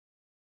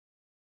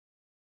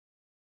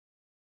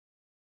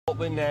What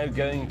we're now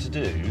going to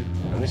do,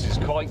 and this is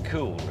quite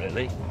cool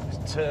really,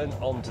 is turn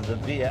onto the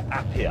Via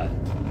Appia,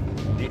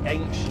 the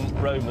ancient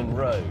Roman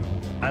road.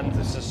 And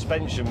the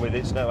suspension with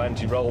its no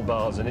anti-roll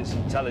bars and its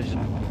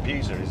intelligent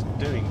computer is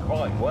doing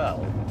quite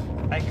well.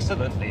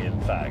 Excellently, in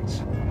fact.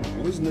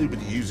 Why is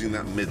nobody using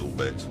that middle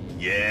bit?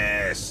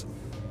 Yes!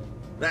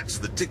 That's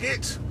the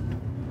ticket!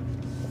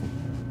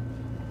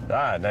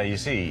 Ah, now you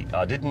see,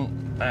 I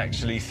didn't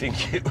actually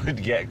think it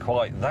would get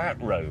quite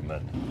that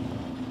Roman.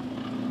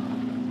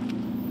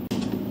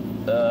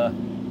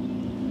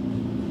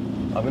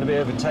 I'm going to be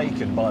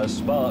overtaken by a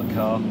spark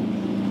car.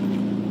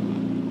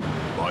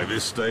 By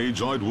this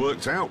stage, I'd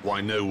worked out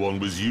why no one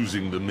was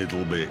using the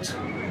middle bit.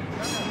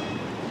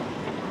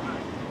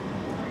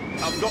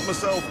 I've got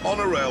myself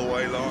on a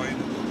railway line.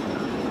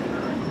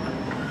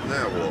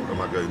 Now what am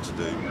I going to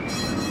do?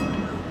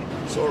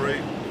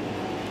 Sorry.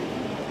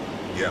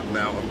 Yeah,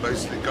 now I'm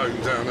basically going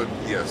down a...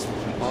 Yes,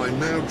 I'm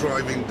now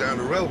driving down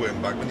a railway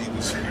embankment. You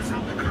can see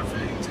from the